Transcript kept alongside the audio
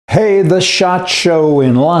Hey, the SHOT Show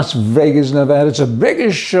in Las Vegas, Nevada. It's the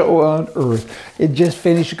biggest show on earth. It just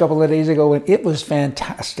finished a couple of days ago and it was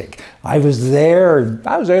fantastic. I was there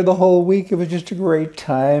the whole week. It was just a great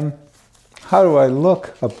time. How do I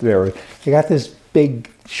look up there? They got this big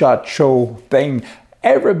SHOT Show thing.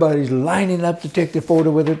 Everybody's lining up to take the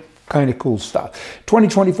photo with it. Kind of cool stuff.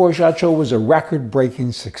 2024 SHOT Show was a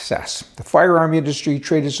record-breaking success. The Firearm Industry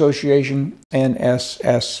Trade Association,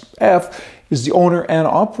 NSSF, is the owner and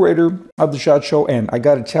operator of the SHOT Show, and I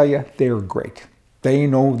got to tell you, they're great. They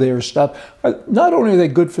know their stuff. Not only are they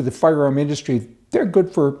good for the firearm industry, they're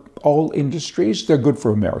good for all industries. They're good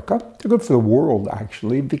for America. They're good for the world,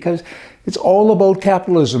 actually, because it's all about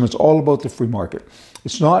capitalism. It's all about the free market.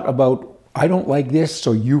 It's not about, I don't like this,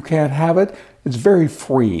 so you can't have it. It's very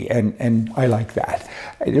free, and I like that.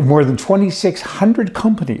 More than 2,600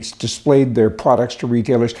 companies displayed their products to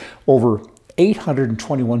retailers, over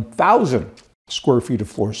 821,000 square feet of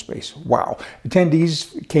floor space. Wow.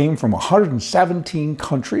 Attendees came from 117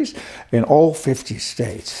 countries in all 50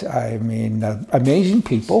 states. I mean, amazing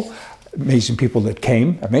people that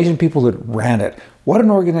came, amazing people that ran it. What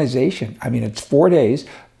an organization. I mean, it's 4 days.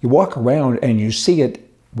 You walk around and you see it.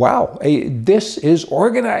 Wow, this is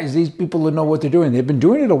organized. These people that know what they're doing. They've been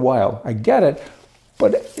doing it a while. I get it,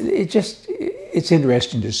 but it's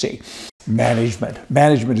interesting to see. Management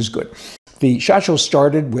is good. The SHOT Show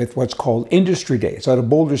started with what's called Industry Day. It's out of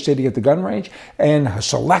Boulder City at the gun range, and a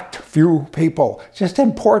select few people, just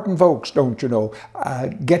important folks, don't you know,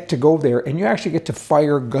 get to go there, and you actually get to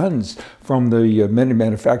fire guns from the many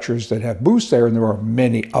manufacturers that have booths there, and there are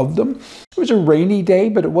many of them. It was a rainy day,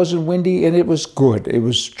 but it wasn't windy, and it was good. It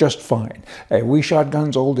was just fine. We shot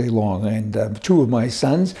guns all day long, and two of my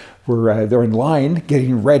sons were they're in line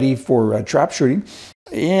getting ready for trap shooting.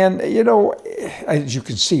 And, you know, as you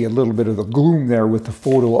can see, a little bit of the gloom there with the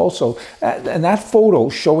photo also. And that photo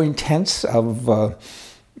showing tents of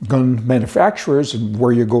gun manufacturers and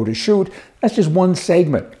where you go to shoot, that's just one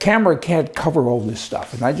segment. Camera can't cover all this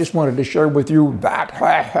stuff. And I just wanted to share with you that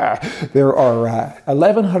there are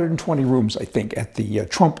 1,120 rooms, I think, at the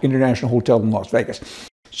Trump International Hotel in Las Vegas.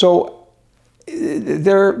 So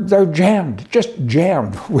they're jammed, just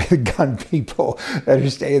jammed with gun people that are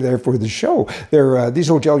staying there for the show. These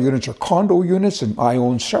hotel units are condo units, and I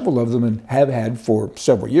own several of them and have had for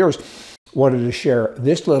several years. Wanted to share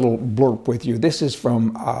this little blurb with you. This is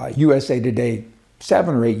from USA Today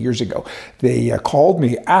 7 or 8 years ago. They called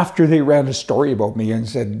me after they ran a story about me and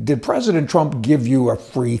said, did President Trump give you a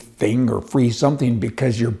free thing or free something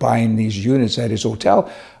because you're buying these units at his hotel?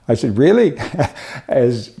 I said, really?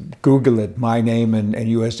 As Google it, my name and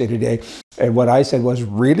USA Today. And what I said was,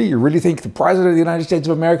 really? You really think the President of the United States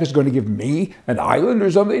of America is going to give me an island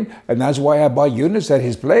or something? And that's why I buy units at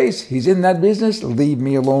his place? He's in that business? Leave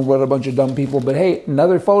me alone with a bunch of dumb people. But hey,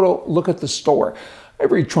 another photo, look at the store.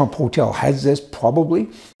 Every Trump hotel has this, probably.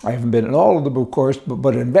 I haven't been in all of them, of course,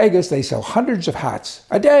 but in Vegas, they sell hundreds of hats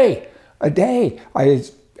a day.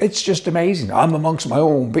 It's just amazing. I'm amongst my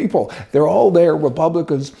own people. They're all there,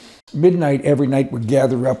 Republicans. Midnight every night would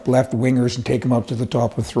gather up left-wingers and take them up to the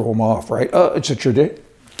top and throw them off, right? It's a tradition.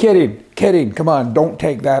 Kidding. Come on, don't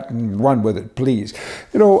take that and run with it, please.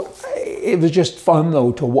 You know, it was just fun,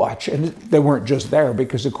 though, to watch. And they weren't just there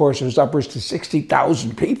because, of course, there's upwards to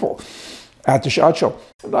 60,000 people at the SHOT Show.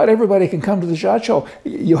 Not everybody can come to the SHOT Show.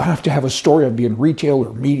 You have to have a story of being retail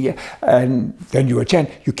or media, and then you attend.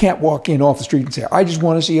 You can't walk in off the street and say, I just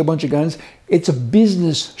want to see a bunch of guns. It's a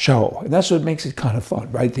business show, and that's what makes it kind of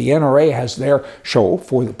fun, right? The NRA has their show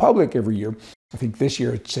for the public every year. I think this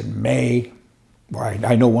year it's in May.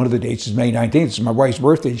 I know one of the dates is May 19th. It's my wife's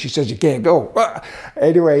birthday, and she says you can't go.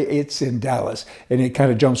 Anyway, it's in Dallas, and it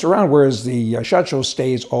kind of jumps around, whereas the SHOT Show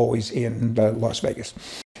stays always in Las Vegas.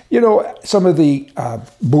 You know, some of the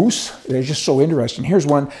booths, they're just so interesting. Here's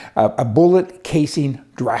one, a bullet casing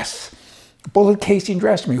dress. Bullet casing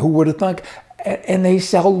dress, I mean, who would have thunk? And they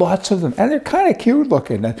sell lots of them, and they're kind of cute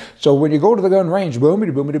looking. And so when you go to the gun range,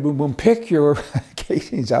 boom, pick your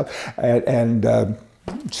casings up and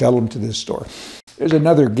sell them to this store. There's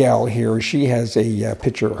another gal here. She has a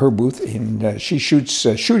picture of her booth, and she shoots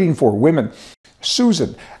shooting for women.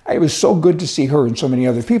 Susan, it was so good to see her and so many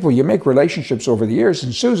other people. You make relationships over the years.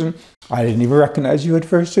 And Susan, I didn't even recognize you at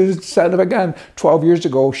first, Susan, son of a gun. 12 years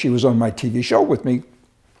ago, she was on my TV show with me.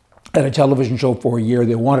 At a television show for a year.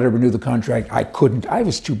 They wanted to renew the contract. I couldn't. I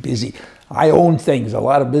was too busy. I own things, a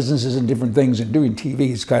lot of businesses and different things, and doing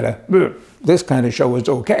TV is kind of, this kind of show is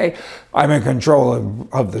okay. I'm in control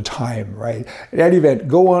of the time, right? In any event,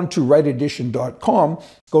 go on to rightedition.com,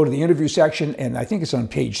 go to the interview section, and I think it's on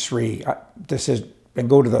page 3. This is and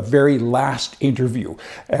go to the very last interview.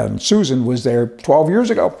 And Susan was there 12 years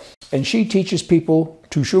ago, and she teaches people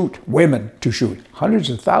to shoot, women to shoot, hundreds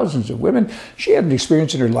of thousands of women. She had an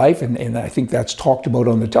experience in her life, and I think that's talked about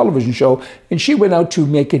on the television show, and she went out to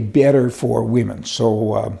make it better for women.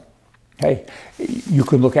 So, hey, you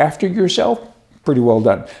can look after yourself, pretty well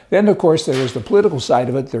done. Then, of course, there is the political side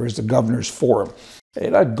of it. There is the Governor's Forum.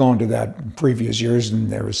 And I'd gone to that in previous years, and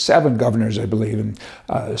there were 7 governors, I believe,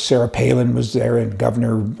 and Sarah Palin was there, and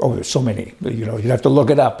Governor, oh, there's so many, you know, you'd have to look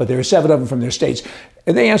it up, but there were 7 of them from their states,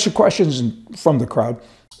 and they answered questions from the crowd.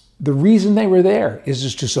 The reason they were there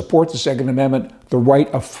is to support the Second Amendment, the right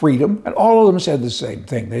of freedom, and all of them said the same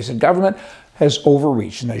thing. They said government has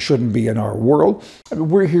overreached, and they shouldn't be in our world. I mean,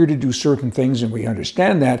 we're here to do certain things, and we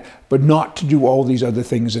understand that, but not to do all these other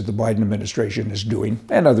things that the Biden administration is doing,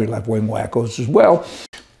 and other left-wing wackos as well.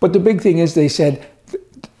 But the big thing is they said,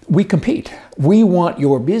 we compete. We want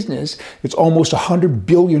your business. It's almost $100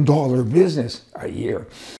 billion business a year.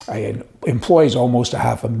 It employs almost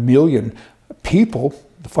 500,000 people,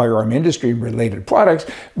 the firearm industry and related products.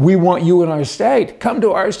 We want you in our state. Come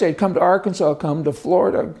to our state. Come to Arkansas. Come to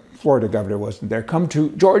Florida. Florida governor wasn't there. Come to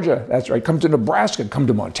Georgia. That's right. Come to Nebraska. Come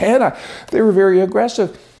to Montana. They were very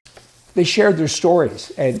aggressive. They shared their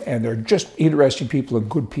stories, and they're just interesting people and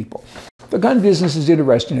good people. The gun business is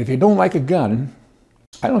interesting. If you don't like a gun,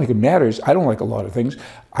 I don't think it matters. I don't like a lot of things.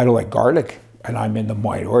 I don't like garlic, and I'm in the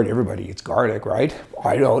minority. Everybody eats garlic, right?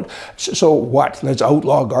 I don't. So what? Let's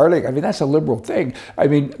outlaw garlic. I mean, that's a liberal thing. I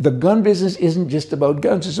mean, the gun business isn't just about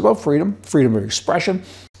guns. It's about freedom, freedom of expression,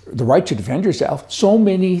 the right to defend yourself, so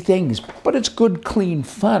many things, but it's good, clean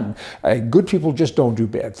fun. Good people just don't do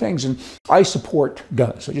bad things, and I support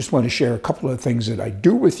guns. I just want to share a couple of things that I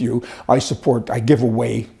do with you. I give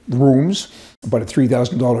away rooms, about a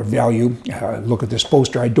 $3,000 value. Look at this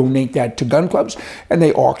poster. I donate that to gun clubs, and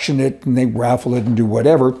they auction it, and they raffle it, and do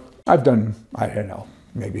whatever. I've done, I don't know,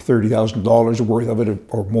 maybe $30,000 worth of it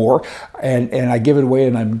or more, and I give it away,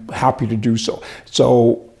 and I'm happy to do so.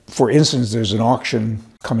 So, for instance, there's an auction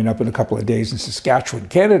coming up in a couple of days in Saskatchewan,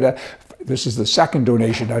 Canada. This is the second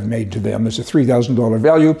donation I've made to them. It's a $3,000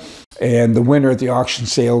 value, and the winner at the auction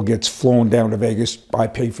sale gets flown down to Vegas. I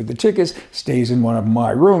pay for the tickets, stays in one of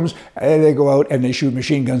my rooms, and they go out and they shoot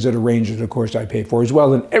machine guns at a range that, of course, I pay for as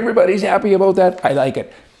well, and everybody's happy about that. I like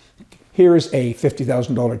it. Here's a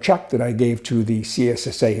 $50,000 check that I gave to the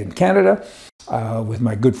CSSA in Canada with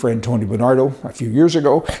my good friend Tony Bernardo a few years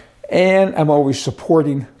ago, and I'm always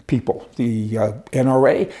supporting people. The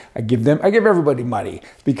NRA, I give everybody money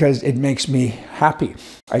because it makes me happy.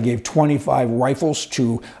 I gave 25 rifles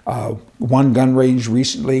to one gun range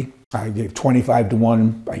recently. I gave 25 to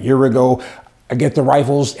one a year ago. I get the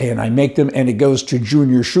rifles and I make them, and it goes to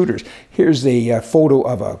junior shooters. Here's a photo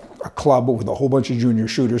of a club with a whole bunch of junior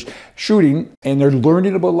shooters shooting, and they're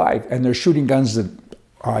learning about life, and they're shooting guns that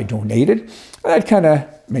I donated. That kind of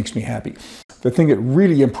makes me happy. The thing that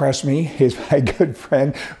really impressed me is my good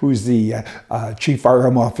friend, who's the chief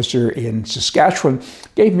firearm officer in Saskatchewan,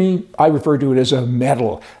 gave me, I refer to it as a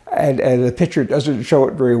medal. And the picture doesn't show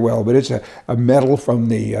it very well, but it's a medal from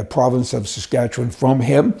the province of Saskatchewan from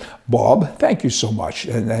him, Bob. Thank you so much,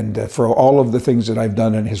 and for all of the things that I've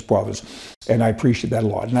done in his province. And I appreciate that a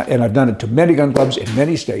lot. And I've done it to many gun clubs in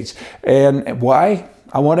many states. And why?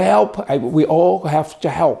 I want to help. We all have to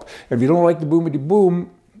help. If you don't like the boomity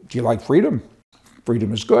boom, do you like freedom?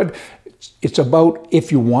 Freedom is good. It's about,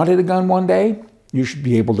 if you wanted a gun one day, you should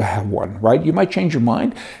be able to have one, right? You might change your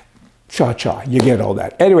mind. Cha-cha, you get all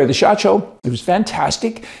that. Anyway, the SHOT Show, it was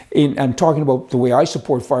fantastic. I'm talking about the way I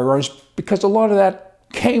support firearms because a lot of that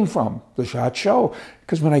came from the SHOT Show.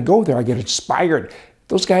 Because when I go there, I get inspired.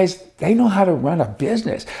 Those guys, they know how to run a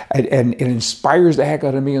business. And it inspires the heck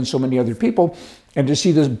out of me and so many other people. And to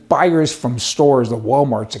see those buyers from stores, the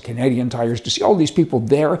Walmarts, the Canadian Tires, to see all these people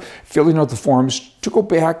there filling out the forms to go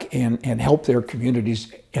back and help their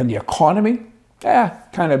communities and the economy,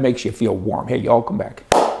 kind of makes you feel warm. Hey, y'all come back.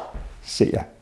 See ya.